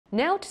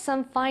Now to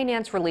some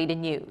finance-related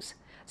news.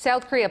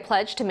 South Korea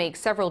pledged to make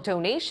several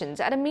donations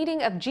at a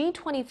meeting of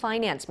G20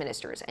 finance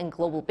ministers and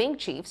global bank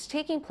chiefs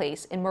taking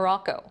place in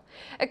Morocco.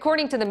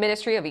 According to the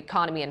Ministry of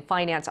Economy and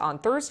Finance on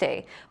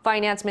Thursday,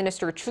 Finance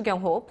Minister Choo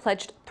Kyung-ho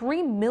pledged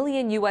 $3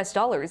 million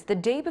the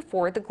day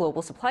before the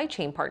Global Supply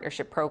Chain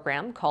Partnership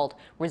program called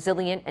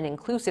Resilient and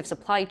Inclusive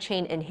Supply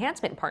Chain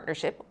Enhancement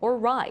Partnership, or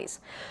RISE.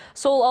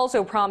 Seoul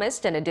also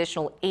promised an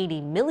additional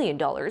 $80 million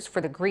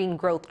for the Green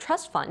Growth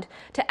Trust Fund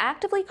to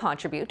actively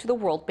contribute to the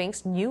World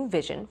Bank's new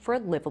vision for a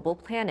livable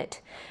planet.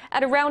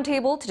 At a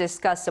roundtable to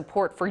discuss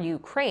support for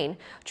Ukraine,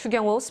 Choo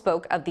Kyung-ho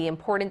spoke of the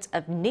importance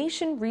of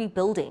nation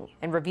rebuilding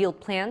and revealed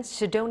plans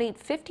to donate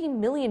 $50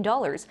 million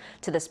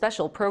to the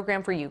Special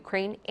Program for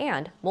Ukraine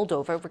and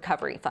Moldova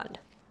Recovery Fund.